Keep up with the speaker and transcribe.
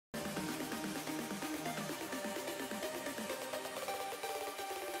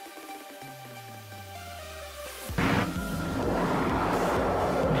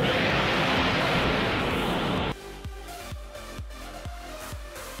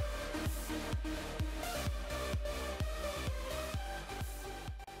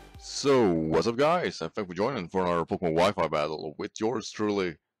So, what's up, guys? And thanks for joining for our Pokemon Wi-Fi battle with yours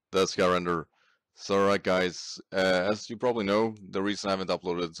truly, the Skyrender. So, alright, guys, as you probably know, the reason I haven't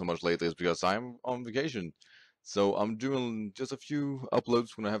uploaded so much lately is because I'm on vacation. So, I'm doing just a few uploads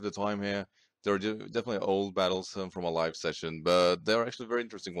when I have the time here. There are definitely old battles from a live session, but they're actually a very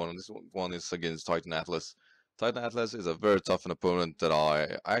interesting one. And this one is against TitanAtlas. TitanAtlas is a very tough an opponent that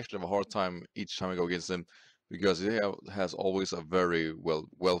I actually have a hard time each time I go against him because he has always a very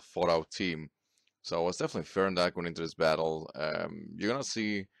well thought out team. So I was definitely fair in that going into this battle. You're gonna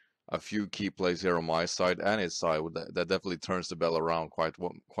see a few key plays here on my side and his side that definitely turns the battle around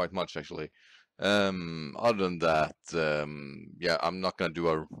quite much actually. Other than that, yeah, I'm not gonna do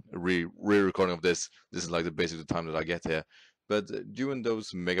a re-recording of this. This is like the basic time that I get here. But during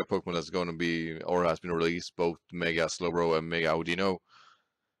those Mega Pokemon that's going to be or has been released, both Mega Slowbro and Mega Audino,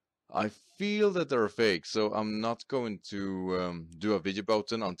 I feel that they're fake, so I'm not going to do a video about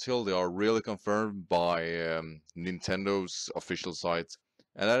them until they are really confirmed by Nintendo's official site.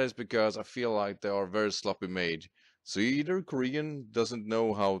 And that is because I feel like they are very sloppy made. So either Korean doesn't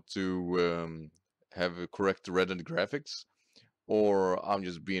know how to have a correct rendered graphics, or I'm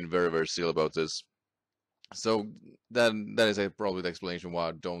just being very silly about this. So that is probably the explanation why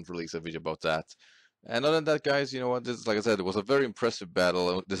I don't release a video about that. And other than that, guys, you know what? This, like I said, it was a very impressive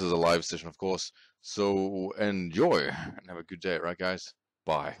battle. This is a live session, of course. So enjoy and have a good day, right, guys?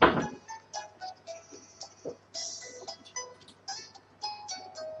 Bye.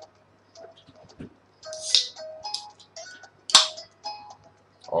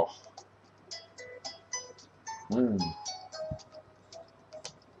 Oh.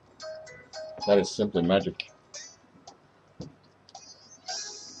 That is simply magic.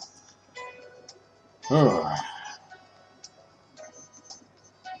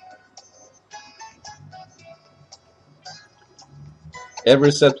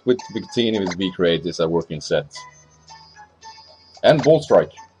 Every set with Victini with V-Create is a working set. And Bolt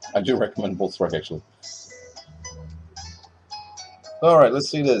Strike. I do recommend Bolt Strike, actually. Alright, let's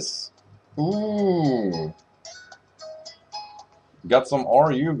see this. Ooh. Got some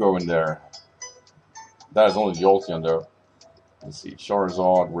RU going there. That is only Jolteon, though. Let's see.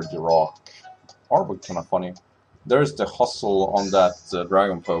 Charizard with the Rock. Arbok kind of funny. There's the hustle on that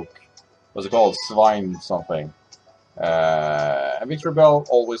Dragon Poke. What's it called? Swine something. And Victory Bell,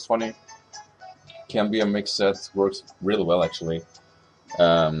 always funny. Can be a mix set. Works really well, actually.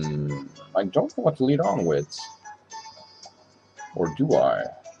 I don't know what to lead on with. Or do I?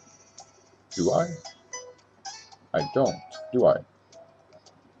 Do I? I don't. Do I?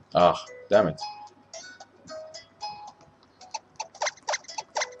 Ah, damn it.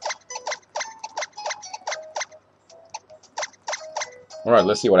 Alright,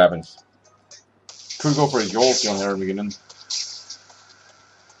 let's see what happens. Could go for a Jolteon here in the beginning.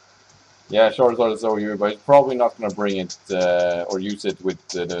 Yeah, Charizard is OU, but it's probably not going to bring it or use it with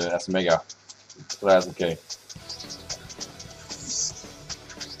as Mega. So that's okay.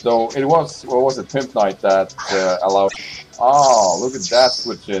 So it was, what was it, Pimp Knight that allowed... Oh, look at that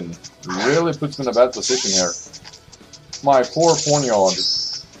switch in. Really puts me in a bad position here. My poor Ponyard.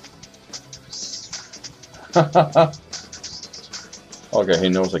 Okay, he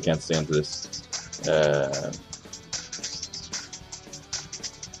knows I can't stay into this.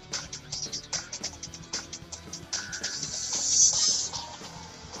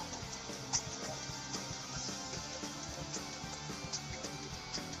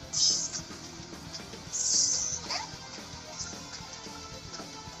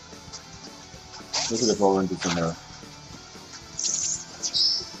 Look at the Rollins in there.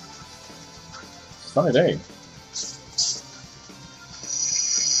 Sunny day.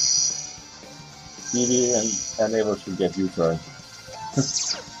 Stevie and Ava should get used to it.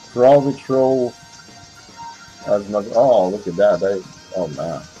 Probably throw as much. Oh, look at that. Oh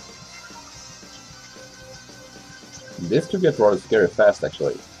man. This could get rather scary fast,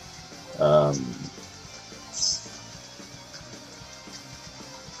 actually.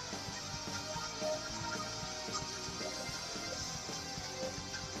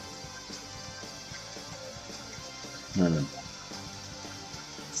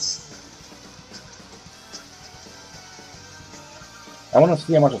 I want to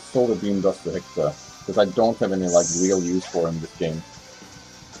see how much a Solar Beam does to Hexa, because I don't have any like real use for him in this game.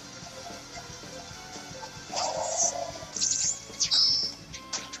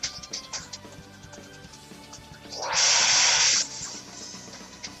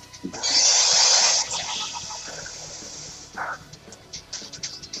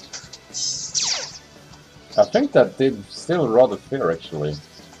 I think that did still rather fair, actually.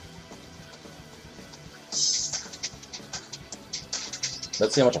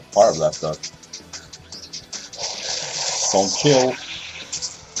 Let's see how much a Fire Blast does. Don't kill.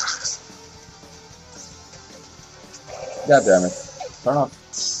 God damn it. Turn off.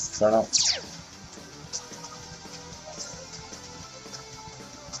 Turn off.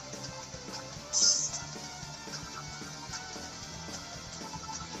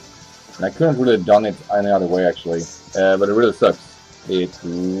 And I couldn't really have done it any other way, actually. But it really sucks. It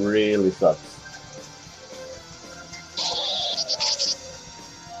really sucks.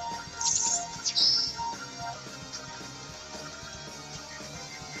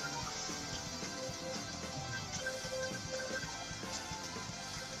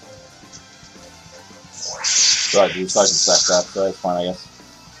 Right, we decided to stack that, so that's fine, I guess.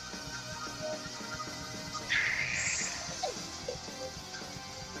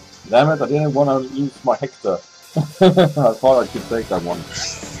 Damn it, I didn't want to use my Hector. I thought I could take that one.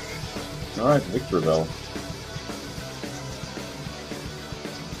 Alright, victory bell.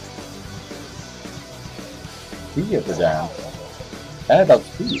 Theater dance. And about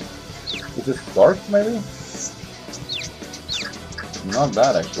speed. Is it Stark, maybe? Not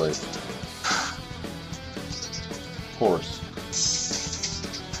bad, actually. Of course.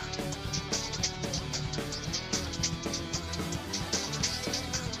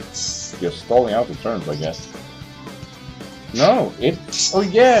 You're stalling out the turns, I guess. No, it's... Oh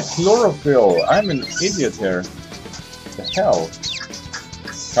yeah, chlorophyll! I'm an idiot here. The hell?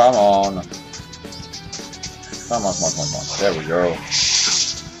 Come on. Come on, come on, come on. There we go.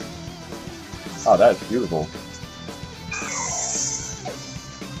 Oh, that's beautiful.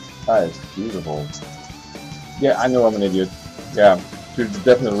 That is beautiful. Yeah, I know I'm an idiot. Yeah, should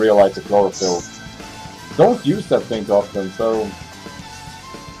definitely realize the chlorophyll. Don't use that thing too often, so...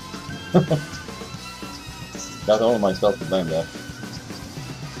 Got only myself to blame that.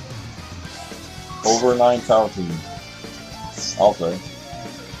 Over 9,000. I'll say.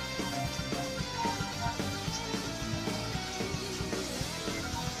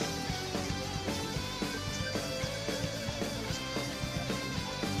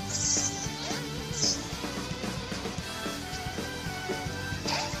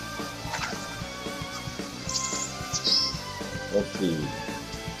 Let's see.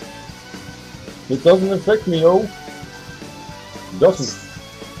 It doesn't affect me, oh. It doesn't.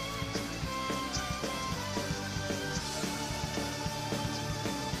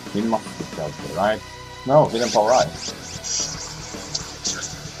 He must be Celtic, right? No, he didn't power ice.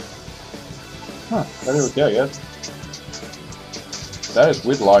 Huh, that is okay, I guess. That is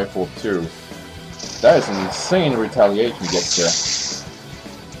with life orb too. That is an insane retaliation gets there.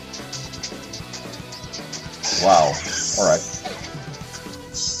 Wow, alright.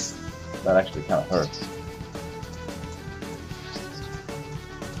 That actually kind of hurts.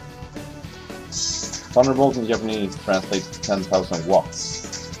 Thunderbolt in Japanese translates to 10,000 watts.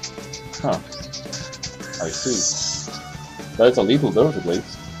 Huh. I see. That is a lethal dose at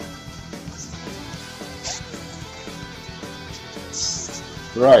least.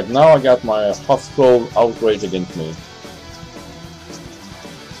 Right, now I got my hostile outrage against me.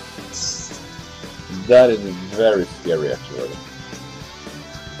 That is very scary actually.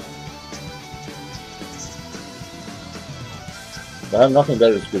 I have nothing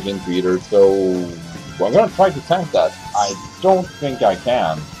better to switch into either, so I'm gonna try to tank that. I don't think I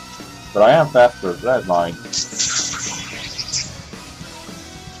can, but I am faster, so that's mine.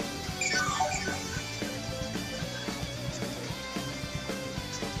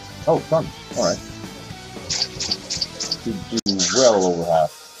 Oh, fun. Alright. You do well over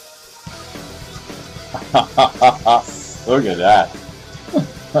half. Look at that.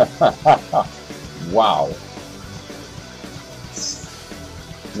 Wow.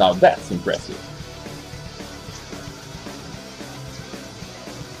 Now that's impressive.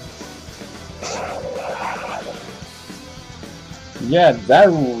 Yeah, that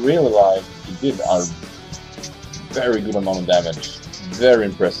really like it did a very good amount of damage. Very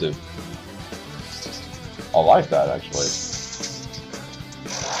impressive. I like that actually.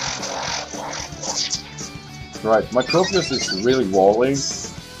 Right, my Tropius is really wally.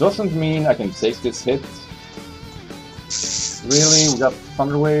 Doesn't mean I can take this hit. Really? We got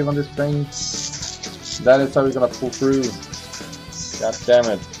Thunder Wave on this thing? That is how we're gonna pull through. God damn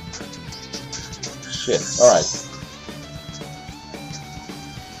it. Shit, alright.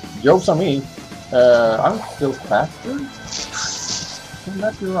 Jokes on me. I'm still faster? Wouldn't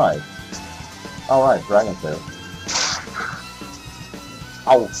that be right? Alright, Dragon Tail.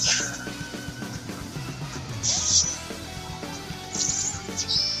 Ouch.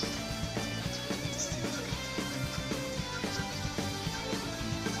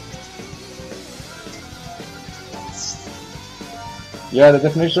 Yeah, the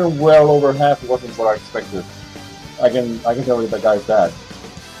definition well over half wasn't what I expected. I can tell you that guy's bad.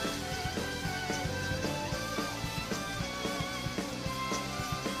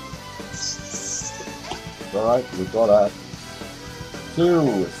 Alright, we got that.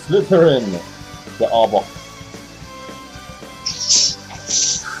 2, Slytherin, the Arbok.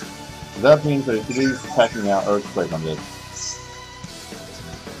 That means that it's at least attacking our Earthquake on this.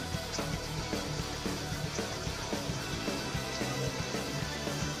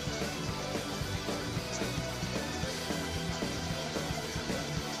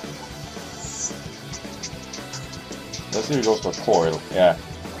 Let's see if he goes for Coil, yeah.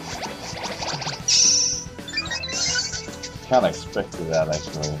 Kinda expected that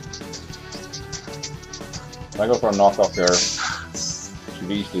actually. If I go for a knockoff there,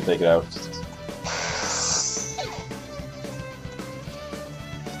 should easily take it out.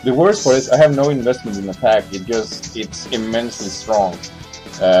 The worst part is I have no investment in attack, it's immensely strong,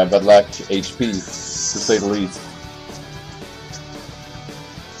 but lack HP, to say the least.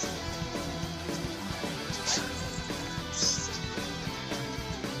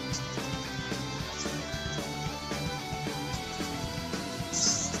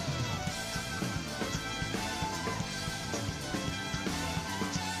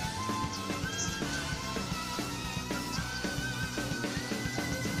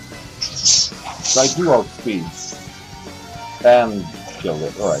 So I do outspeed and killed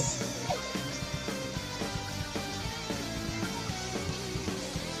it. Alright.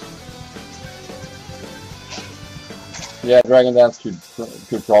 Yeah, Dragon Dance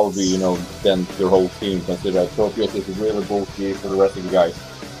could probably, you know, dent their whole team, consider that Tropius is really bulky for the rest of the guys.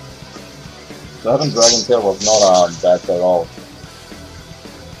 So having Dragon Tail was not a bad at all.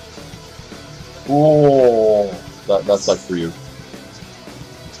 Ooh, that sucks for you.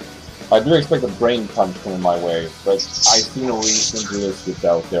 I do expect a brain punch coming my way, but I see no reason to risk it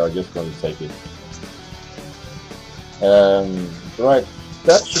out there. I'm just going to take it. Right,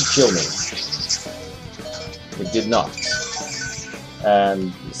 that should kill me. It did not.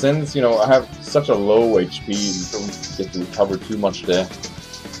 And since, you know, I have such a low HP, you don't get to recover too much there.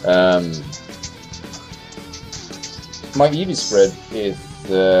 My EV spread is,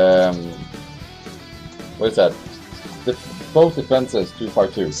 what is that? Both defenses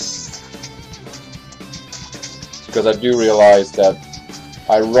 252. Because I do realize that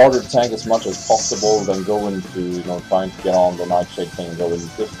I rather tank as much as possible than go into, you know, trying to get on the Nightshade thing and go and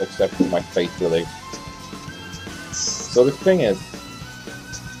just accepting my fate, really. So the thing is,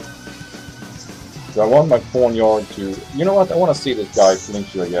 I want my Fornyard to, you know what, I want to see this guy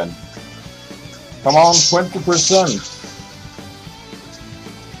flinch you again. Come on, 20%!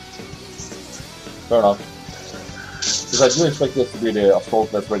 Fair enough. Because I do expect this to be the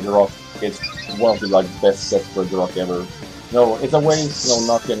Assaultless Regirock. It's one of the best sets for Regirock ever. No, it's a waste, you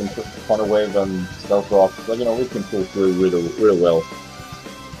know, not getting Thunder Wave and Stealth Rock, but you know, we can pull through really well.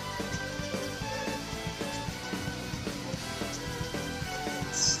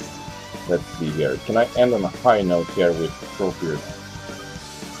 Let's see here. Can I end on a high note here with Tropius?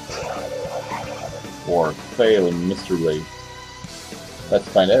 Or fail miserably? Let's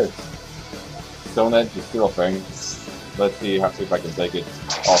find out. Stone Edge is still a thing. Let's see if I can take it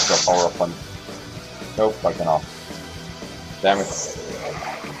off the power up one. Nope, I cannot. Damn it.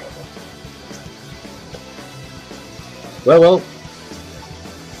 Well.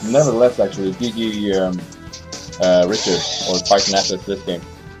 Nevertheless, actually, GG Richard, or TitanAtlas this game.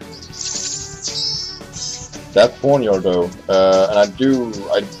 That Fornyard though, and I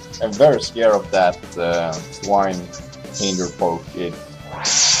am very scared of that swine hinder poke. I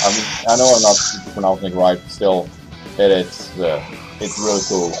mean, I know I'm not pronouncing it right, still, it's really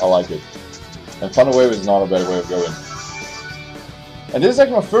cool. I like it. And Thunder Wave is not a bad way of going. And this is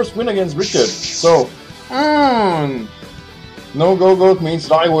actually my first win against Richard, so no go-goat means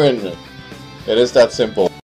that I win. It is that simple.